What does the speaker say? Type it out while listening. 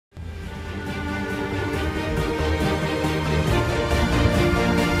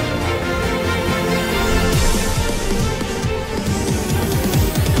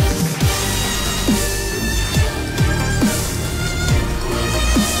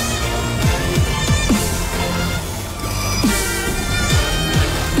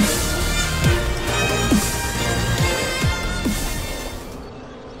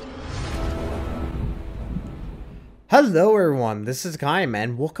Hello everyone, this is Hakaym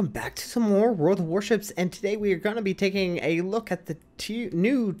and welcome back to some more World of Warships, and today we are going to be taking a look at the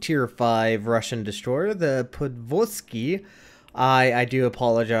new Tier 5 Russian destroyer, the Podvoisky. I do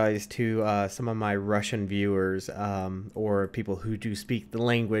apologize to some of my Russian viewers or people who do speak the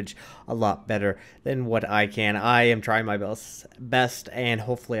language a lot better than what I can. I am trying my best and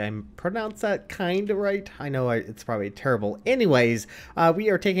hopefully I pronounced that kind of right. I know it's probably terrible. Anyways,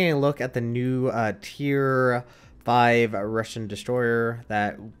 we are taking a look at the new Tier 5 Russian destroyer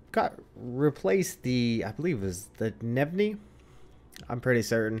that got replaced I believe it was the Gnevny. I'm pretty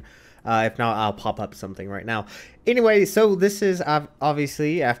certain. If not, I'll pop up something right now. Anyway, so this is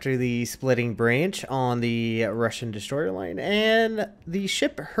obviously after the splitting branch on the Russian destroyer line, and the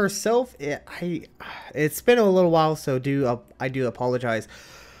ship herself, it's been a little while, so I do apologize.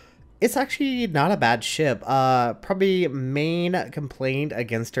 It's actually not a bad ship. Probably main complaint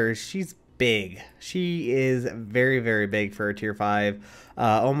against her, she's big. She is very, very big for a Tier 5,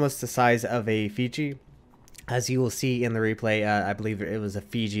 almost the size of a Fiji. As you will see in the replay, I believe it was a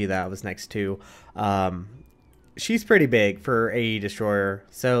Fiji that I was next to. She's pretty big for a destroyer,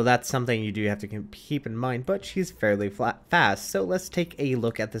 so that's something you do have to keep in mind, but she's fairly fast. So let's take a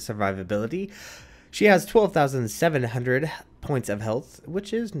look at the survivability. She has 12,700 points of health,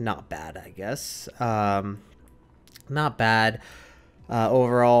 which is not bad, I guess. Not bad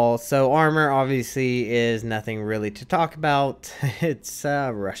overall. So armor obviously is nothing really to talk about. It's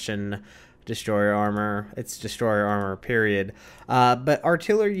Russian destroyer armor. It's destroyer armor, period. But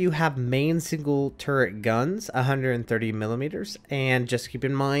artillery, you have main single turret guns, 130 millimeters, and just keep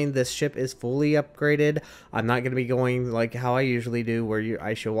in mind this ship is fully upgraded. I'm not going to be going like how I usually do, where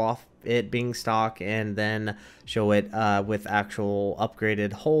I show off it being stock and then show it with actual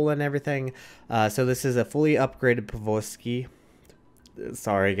upgraded hull and everything. So this is a fully upgraded Podvoisky.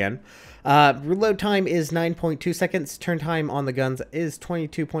 Sorry again. Reload time is 9.2 seconds. Turn time on the guns is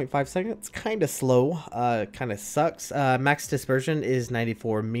 22.5 seconds. Kind of slow. Kind of sucks. Max dispersion is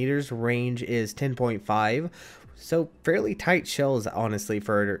 94 meters. Range is 10.5. So fairly tight shells, honestly,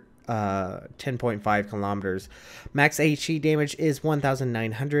 for 10.5 kilometers. Max HE damage is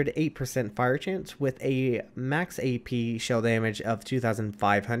 1,900. 8% fire chance with a max AP shell damage of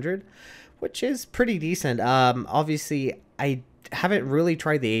 2,500, which is pretty decent. Obviously, I haven't really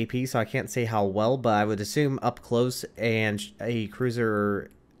tried the AP, so I can't say how well, but I would assume up close and a cruiser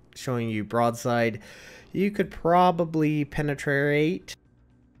showing you broadside, you could probably penetrate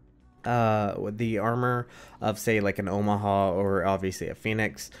with the armor of, say, like an Omaha or obviously a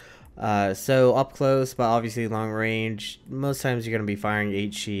Phoenix. So up close, but obviously long range, most times you're going to be firing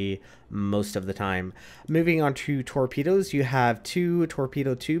HE most of the time. Moving on to torpedoes, you have 2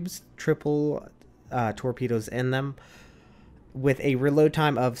 torpedo tubes, triple torpedoes in them, with a reload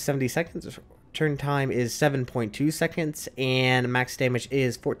time of 70 seconds. Turn time is 7.2 seconds, and max damage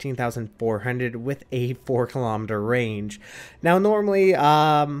is 14,400 with a 4-kilometer range. Now, normally,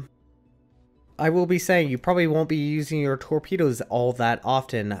 I will be saying you probably won't be using your torpedoes all that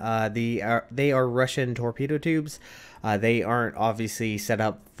often. They are Russian torpedo tubes. They aren't obviously set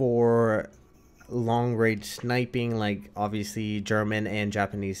up for long-range sniping like obviously German and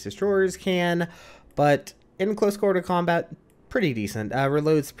Japanese destroyers can, but in close quarter combat, pretty decent.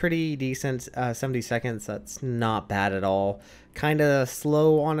 Reload's pretty decent, 70 seconds. That's not bad at all. Kind of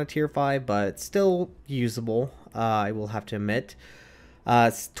slow on a Tier 5, but still usable, I will have to admit.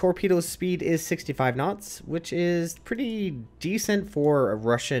 Torpedo speed is 65 knots, which is pretty decent for a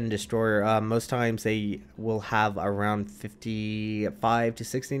Russian destroyer. Most times they will have around 55 to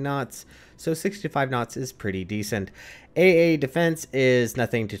 60 knots, so 65 knots is pretty decent. AA defense is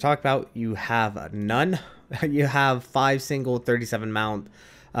nothing to talk about. You have none. You have 5 single 37 mount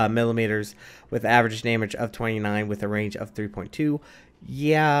millimeters with average damage of 29 with a range of 3.2.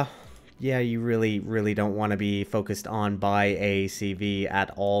 Yeah, you really don't want to be focused on by ACV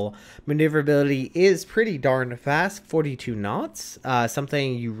at all. Maneuverability is pretty darn fast, 42 knots.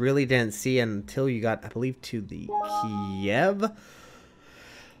 Something you really didn't see until you got, I believe, to the Kiev.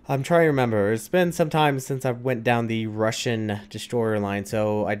 I'm trying to remember. It's been some time since I went down the Russian destroyer line,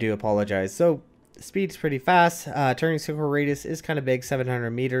 so I do apologize. So speed's pretty fast. Turning circle radius is kind of big, 700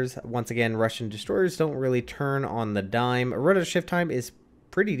 meters. Once again, Russian destroyers don't really turn on the dime. Rudder shift time is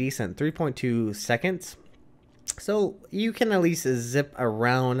pretty decent, 3.2 seconds. So you can at least zip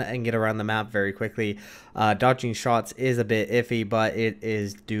around and get around the map very quickly. Dodging shots is a bit iffy, but it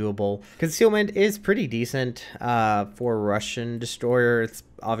is doable. Concealment is pretty decent for a Russian destroyer. It's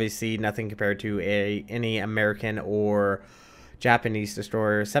obviously nothing compared to any American or Japanese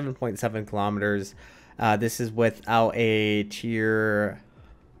destroyer. 7.7 kilometers. This is without a tier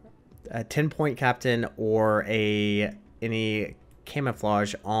 10-point captain or any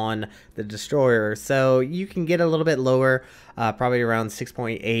camouflage on the destroyer, so you can get a little bit lower, probably around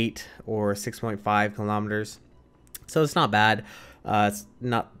 6.8 or 6.5 kilometers. So it's not bad. It's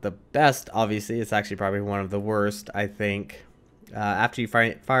not the best, obviously. It's actually probably one of the worst, I think. After you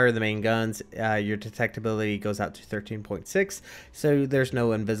fire the main guns, your detectability goes out to 13.6, so there's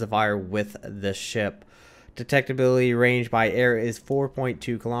no invisifier with the ship. Detectability range by air is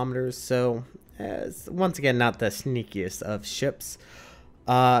 4.2 kilometers, so it's, once again, not the sneakiest of ships.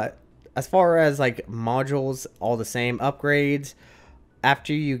 As far as like modules, all the same. Upgrades,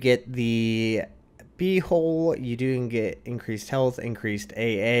 after you get the B hull, you do get increased health, increased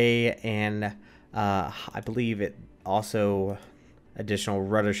AA, and I believe it also additional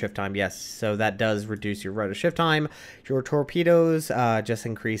rudder shift time. Yes, so that does reduce your rudder shift time. Your torpedoes just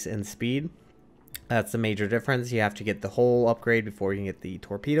increase in speed. That's the major difference. You have to get the whole upgrade before you can get the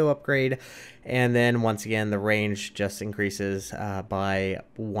torpedo upgrade. And then once again, the range just increases by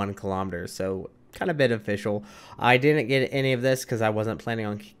 1 kilometer. So kind of beneficial. I didn't get any of this because I wasn't planning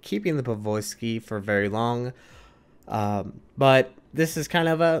on keeping the Podvoisky for very long. But this is kind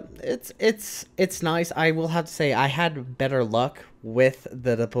of a, it's nice. I will have to say I had better luck with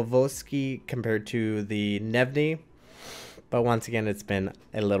the Podvoisky compared to the Gnevny. But once again, it's been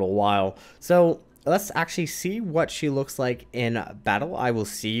a little while. So let's actually see what she looks like in battle. I will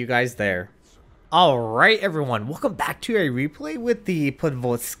see you guys there. Alright everyone, welcome back to a replay with the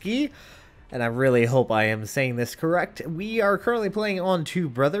Podvoisky. And I really hope I am saying this correct. We are currently playing on two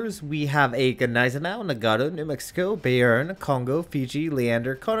brothers. We have a Gnevny, Nagato, New Mexico, Bayern, Congo, Fiji,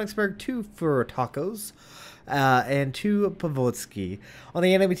 Leander, Königsberg, 2 Furutakos, and 2 Podvoisky. On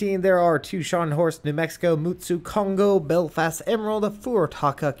the enemy team, there are 2 Scharnhorst, New Mexico, Mutsu, Congo, Belfast, Emerald,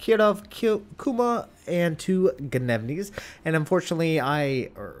 Furutaka, Kirov, Kuma, and 2 Gnevnys. And unfortunately,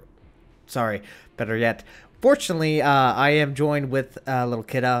 fortunately, I am joined with little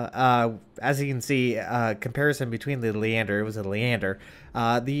Kidda. As you can see, comparison between the Leander, it was a Leander.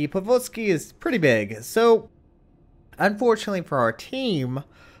 The Podvoisky is pretty big. So, unfortunately for our team,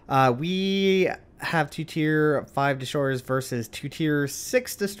 we have 2 tier 5 destroyers versus 2 tier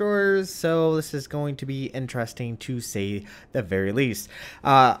 6 destroyers. So, this is going to be interesting to say the very least.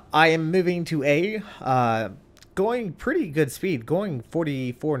 I am moving to A. Going pretty good speed, going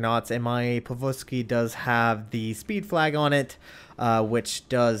 44 knots, and my Podvoisky does have the speed flag on it, which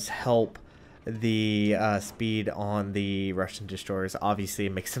does help the speed on the Russian destroyers. Obviously,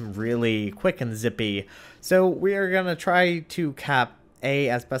 it makes them really quick and zippy. So we are going to try to cap A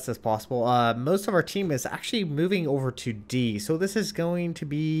as best as possible. Most of our team is actually moving over to D, so this is going to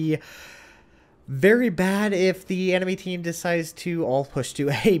be very bad if the enemy team decides to all push to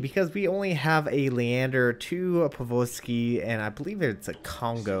A, because we only have a Leander, 2 Podvoisky, and I believe it's a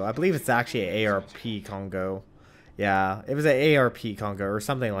Congo. I believe it's actually an ARP Congo. Yeah, it was an ARP Congo or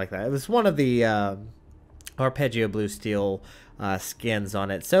something like that. It was one of the Arpeggio Blue Steel skins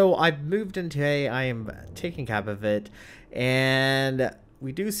on it. So I've moved into A. I am taking cap of it, and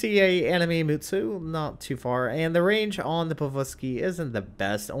we do see a enemy Mutsu not too far, and the range on the Podvoisky isn't the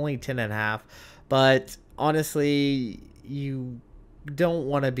best, only 10.5. But honestly, you don't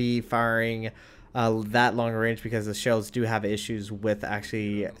want to be firing that long range because the shells do have issues with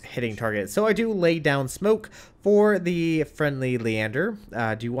actually hitting targets. So I do lay down smoke for the friendly Leander.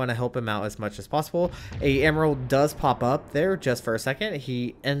 Do want to help him out as much as possible. A emerald does pop up there just for a second.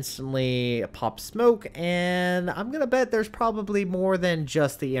 He instantly pops smoke, and I'm gonna bet there's probably more than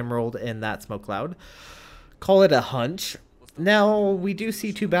just the emerald in that smoke cloud. Call it a hunch. Now, we do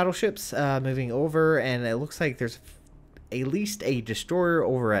see 2 battleships moving over, and it looks like there's at least a destroyer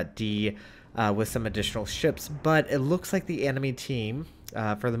over at D with some additional ships, but it looks like the enemy team,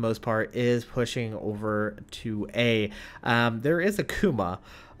 for the most part, is pushing over to A. There is a Kuma,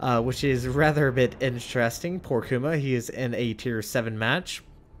 which is rather a bit interesting. Poor Kuma, he is in a tier 7 match.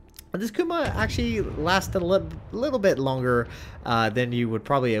 This Kuma actually lasted a little bit longer than you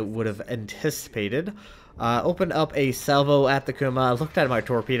would have anticipated. Opened up a salvo at the Kuma, looked at my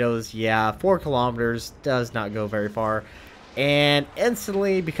torpedoes. Yeah, 4 kilometers does not go very far, and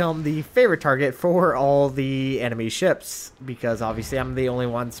instantly become the favorite target for all the enemy ships, because obviously I'm the only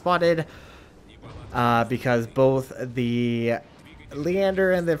one spotted, because both the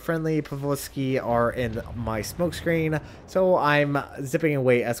Leander and the friendly Podvoisky are in my smoke screen. So I'm zipping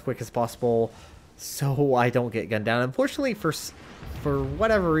away as quick as possible so I don't get gunned down. Unfortunately, for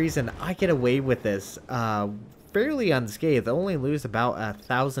whatever reason, I get away with this fairly unscathed. I only lose about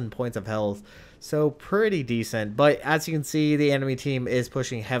 1,000 points of health, so pretty decent. But as you can see, the enemy team is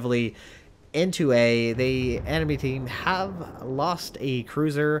pushing heavily into A. The enemy team have lost a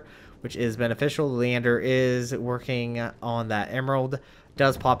cruiser, which is beneficial. Leander is working on that emerald,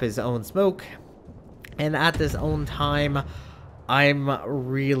 does pop his own smoke, and at this own time, I'm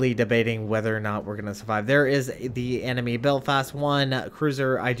really debating whether or not we're going to survive. There is the enemy Belfast 1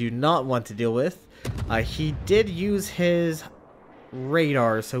 cruiser I do not want to deal with. He did use his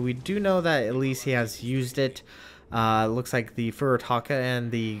radar, so we do know that at least he has used it. Looks like the Furataka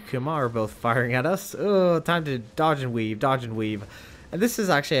and the Kuma are both firing at us. Oh, time to dodge and weave, dodge and weave. And this is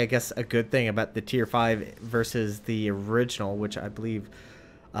actually, I guess, a good thing about the Tier 5 versus the original, which I believe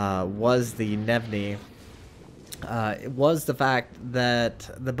was the Gnevny. It was the fact that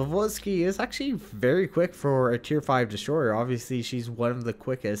the Podvoisky is actually very quick for a Tier 5 destroyer. Obviously, she's one of the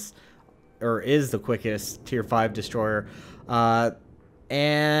quickest, or is the quickest Tier 5 destroyer.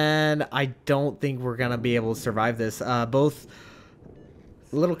 And I don't think we're going to be able to survive this. Both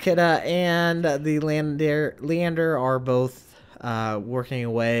Little Kidda and the Leander are both working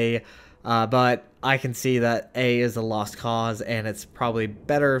away. But I can see that A is a lost cause, and it's probably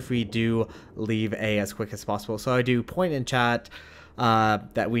better if we do leave A as quick as possible. So I do point in chat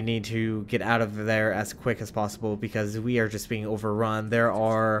that we need to get out of there as quick as possible because we are just being overrun. There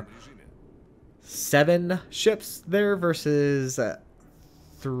are 7 ships there versus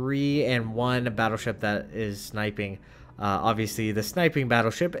 3 and 1 battleship that is sniping. Obviously, the sniping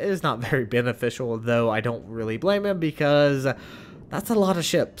battleship is not very beneficial, though I don't really blame him because that's a lot of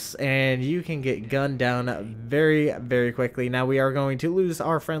ships, and you can get gunned down very, very quickly. Now, we are going to lose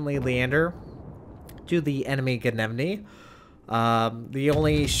our friendly Leander to the enemy Gnevny. The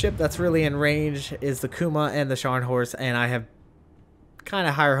only ship that's really in range is the Kuma and the Scharnhorst, and I have kind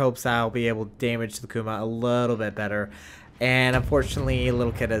of higher hopes that I'll be able to damage the Kuma a little bit better. And unfortunately,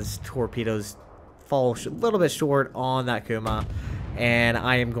 Little Kidda's torpedoes fall a little bit short on that Kuma, and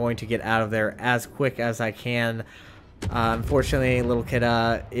I am going to get out of there as quick as I can. Unfortunately, Little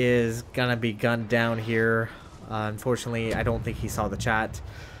Kidda is gonna be gunned down here. Unfortunately, I don't think he saw the chat,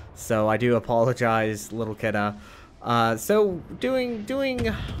 so I do apologize, Little Kidda. So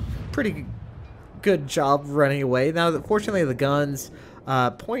doing pretty good job running away. Now, fortunately, the guns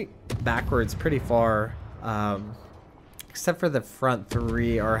point backwards pretty far. Except for the front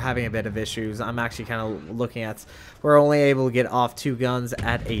 3 are having a bit of issues. I'm actually kind of looking at, we're only able to get off 2 guns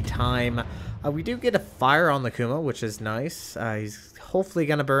at a time. We do get a fire on the Kuma, which is nice. He's hopefully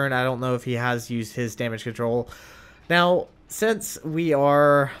going to burn. I don't know if he has used his damage control. Now, since we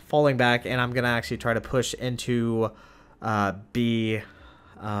are falling back, and I'm going to actually try to push into B,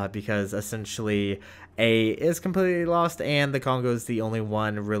 because essentially A is completely lost, and the Congo is the only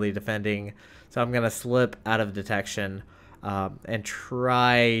one really defending. So I'm going to slip out of detection. And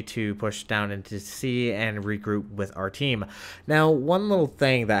try to push down into C and regroup with our team. Now, one little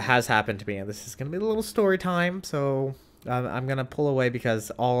thing that has happened to me, and this is going to be a little story time, so I'm going to pull away because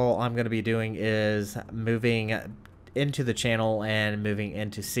all I'm going to be doing is moving into the channel and moving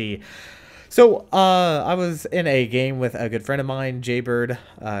into C. So, I was in a game with a good friend of mine, Jaybird,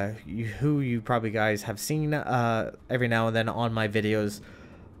 who you probably guys have seen every now and then on my videos,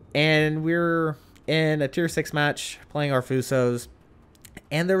 and we're in a tier 6 match playing our Fusos,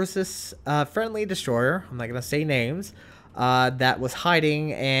 and there was this friendly destroyer, I'm not gonna say names, that was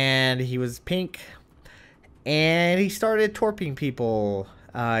hiding, and he was pink, and he started torping people.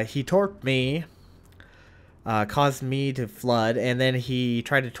 He torped me, caused me to flood, and then he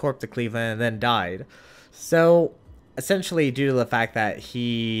tried to torp the Cleveland and then died. So essentially, due to the fact that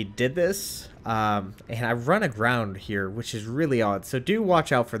he did this, and I run aground here, which is really odd. So do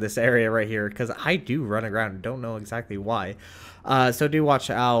watch out for this area right here, because I do run aground and don't know exactly why. So do watch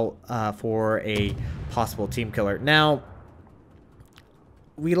out for a possible team killer. Now,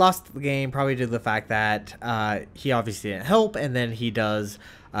 we lost the game probably due to the fact that he obviously didn't help, and then he does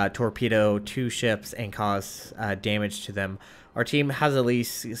torpedo 2 ships and cause damage to them. Our team has at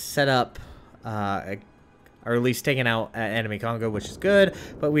least set up or at least taken out enemy Congo, which is good,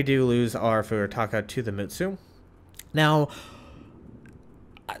 but we do lose our Furataka to the Mutsu. Now,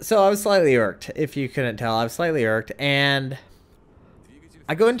 so I was slightly irked, if you couldn't tell. I was slightly irked, and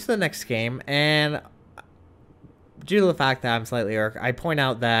I go into the next game, and due to the fact that I'm slightly irked, I point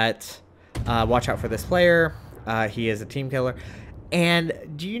out that watch out for this player. He is a team killer. And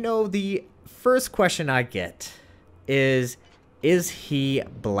do you know the first question I get is he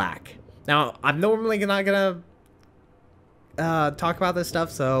black? Now, I'm normally not gonna talk about this stuff,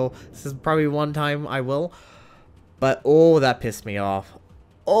 so this is probably one time I will. But, oh, that pissed me off.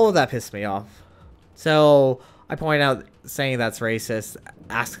 Oh, that pissed me off. So, I point out saying that's racist,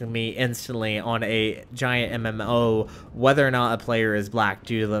 asking me instantly on a giant MMO whether or not a player is black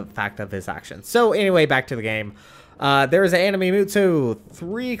due to the fact of his actions. So, anyway, back to the game. There is an enemy Mutsu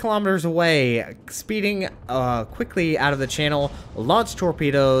 3 kilometers away, speeding quickly out of the channel. Launch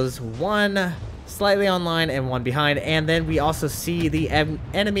torpedoes, one slightly online and one behind. And then we also see the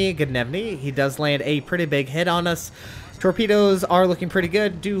enemy Gnevny. He does land a pretty big hit on us. Torpedoes are looking pretty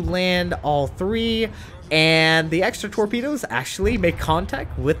good. Do land all 3. And the extra torpedoes actually make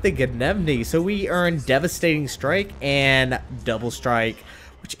contact with the Gnevny. So we earn Devastating Strike and Double Strike,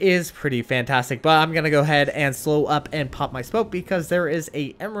 which is pretty fantastic. But I'm going to go ahead and slow up and pop my smoke because there is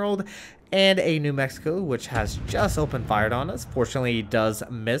a Emerald and a New Mexico, which has just opened fired on us. Fortunately, it does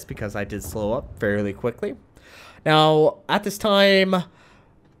miss because I did slow up fairly quickly. Now, at this time,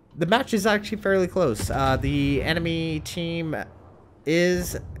 the match is actually fairly close. The enemy team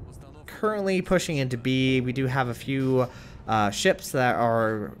is currently pushing into B. We do have a few ships that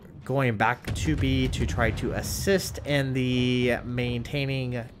are going back to B to try to assist in the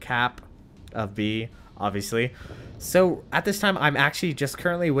maintaining cap of B, obviously. So at this time, I'm actually just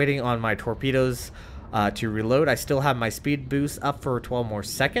currently waiting on my torpedoes to reload. I still have my speed boost up for 12 more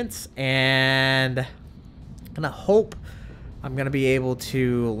seconds, and I'm gonna hope I'm gonna be able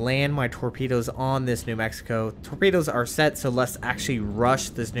to land my torpedoes on this New Mexico. Torpedoes are set, so let's actually rush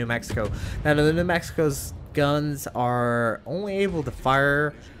this New Mexico. Now, the New Mexico's guns are only able to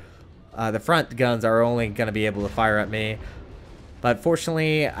fire, the front guns are only gonna be able to fire at me. But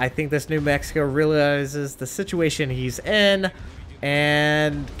fortunately, I think this New Mexico realizes the situation he's in.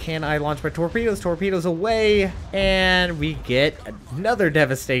 And can I launch my torpedoes? Torpedoes away, and we get another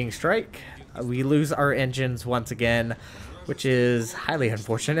Devastating Strike. We lose our engines once again, which is highly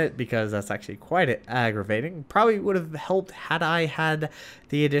unfortunate because that's actually quite aggravating. Probably would have helped had I had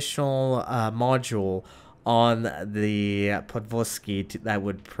the additional module on the Podvoisky that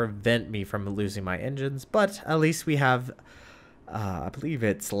would prevent me from losing my engines. But at least we have, I believe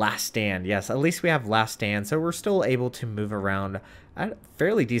it's Last Stand. Yes, at least we have Last Stand. So we're still able to move around at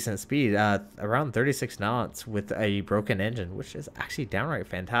fairly decent speed, around 36 knots with a broken engine, which is actually downright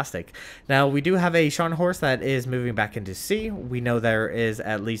fantastic. Now, we do have a Scharnhorst that is moving back into C. We know there is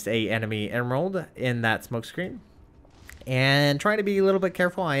at least a enemy Emerald in that smoke screen. And trying to be a little bit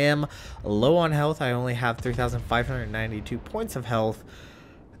careful. I am low on health. I only have 3,592 points of health.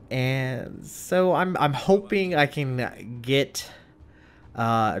 And so I'm hoping I can get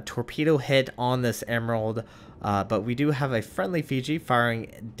a torpedo hit on this Emerald. But we do have a friendly Fiji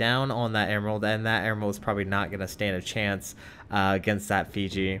firing down on that Emerald, and that Emerald is probably not going to stand a chance against that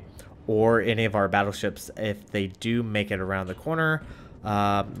Fiji or any of our battleships if they do make it around the corner.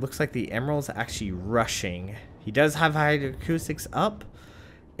 Looks like the Emerald's actually rushing. He does have hydroacoustics up,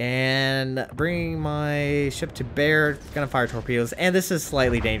 and bringing my ship to bear, gonna fire torpedoes, and this is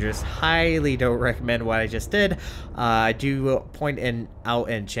slightly dangerous. Highly don't recommend what I just did. I do point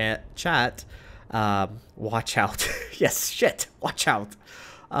out in chat, watch out. Yes, shit, watch out.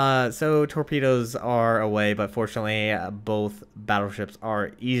 So torpedoes are away, but fortunately both battleships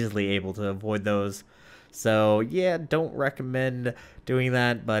are easily able to avoid those. So yeah, don't recommend doing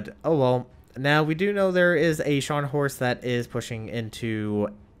that, but oh well. Now we do know there is a Scharnhorst that is pushing into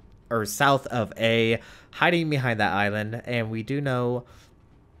or south of A, hiding behind that island, and we do know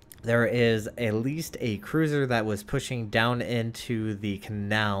there is at least a cruiser that was pushing down into the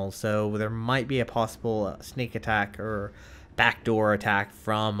canal, so there might be a possible sneak attack or backdoor attack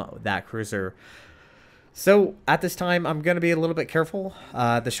from that cruiser. So at this time, I'm going to be a little bit careful.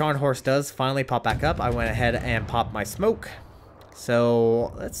 The Scharnhorst does finally pop back up. I went ahead and popped my smoke.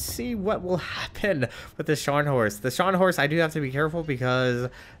 So let's see what will happen with the Scharnhorst. The Scharnhorst, I do have to be careful because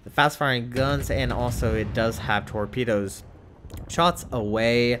the fast firing guns, and also it does have torpedoes. Shots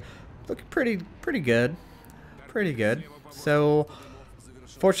away, looking pretty good, So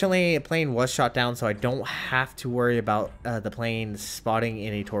fortunately, a plane was shot down, so I don't have to worry about the plane spotting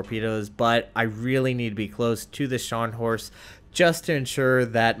any torpedoes. But I really need to be close to the Scharnhorst just to ensure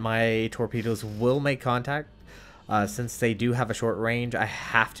that my torpedoes will make contact. Since they do have a short range, I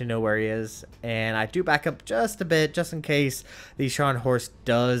have to know where he is, and I do back up just a bit, just in case the Scharnhorst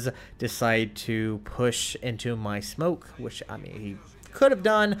does decide to push into my smoke, which, I mean, he could have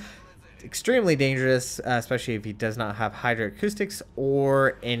done. Extremely dangerous, especially if he does not have hydroacoustics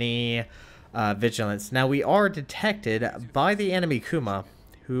or any vigilance. Now, we are detected by the enemy Kuma,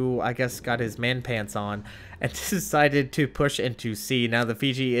 who I guess got his man pants on and decided to push into C. Now, the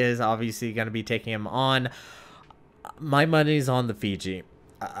Fiji is obviously going to be taking him on. My money's on the Fiji,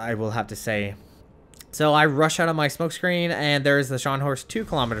 I will have to say. So I rush out of my smoke screen, and there's the Scharnhorst 2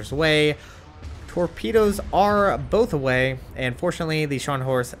 kilometers away. Torpedoes are both away, and fortunately the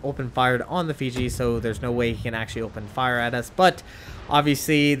Scharnhorst open fired on the Fiji, so there's no way he can actually open fire at us. But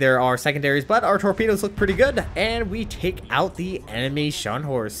obviously there are secondaries, but our torpedoes look pretty good, and we take out the enemy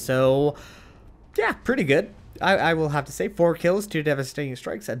Scharnhorst. So yeah, pretty good. I will have to say, 4 kills, 2 devastating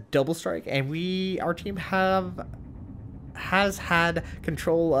strikes, a double strike, and our team has had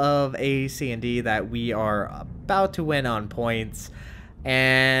control of a C&D that we are about to win on points,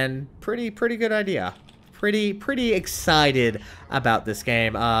 and pretty good idea. Pretty excited about this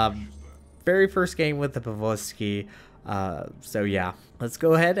game. Very first game with the Podvoisky. So yeah, let's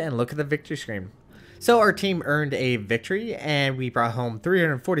go ahead and look at the victory screen. So our team earned a victory, and we brought home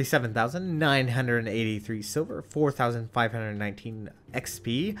 347,983 silver, 4,519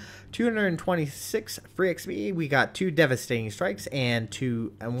 XP, 226 free XP. We got 2 devastating strikes and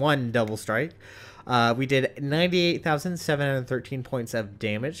 1 double strike. We did 98,713 points of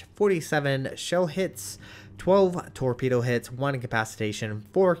damage, 47 shell hits, 12 torpedo hits, 1 incapacitation,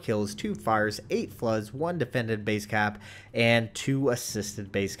 4 kills, 2 fires, 8 floods, 1 defended base cap, and 2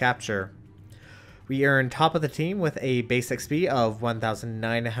 assisted base capture. We earned top of the team with a base XP of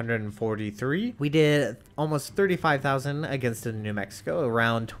 1,943. We did almost 35,000 against the New Mexico,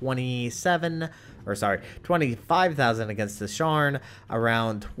 around 25,000 against the Sharn,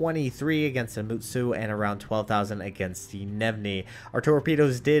 around 23 against the Mutsu, and around 12,000 against the Gnevny. Our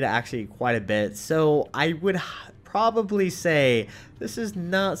torpedoes did actually quite a bit, so I would probably say this is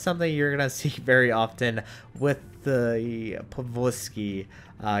not something you're gonna see very often with the Podvoisky.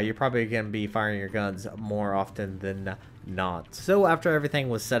 You're probably gonna be firing your guns more often than not. So after everything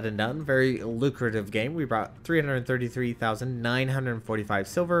was said and done, very lucrative game. We brought 333,945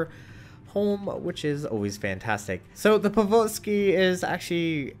 silver home, which is always fantastic. So the Podvoisky is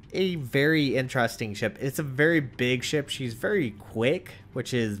actually a very interesting ship. It's a very big ship. She's very quick,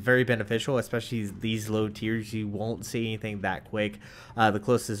 which is very beneficial, especially these low tiers. You won't see anything that quick. The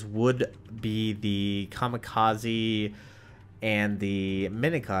closest would be the Kamikaze and the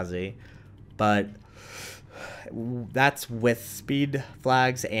Minikaze, but that's with speed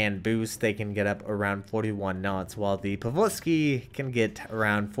flags and boost. They can get up around 41 knots, while the Podvoisky can get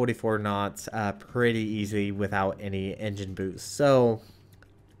around 44 knots pretty easily without any engine boost. So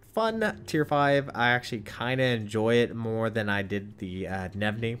fun tier 5. I actually kind of enjoy it more than I did the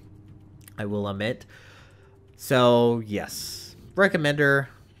Gnevny, I will admit. So yes, recommender.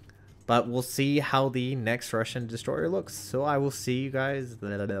 But we'll see how the next Russian destroyer looks. So I will see you guys.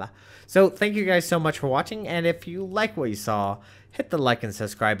 So thank you guys so much for watching. And if you like what you saw, hit the like and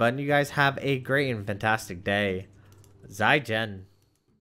subscribe button. You guys have a great and fantastic day. Zai Jen.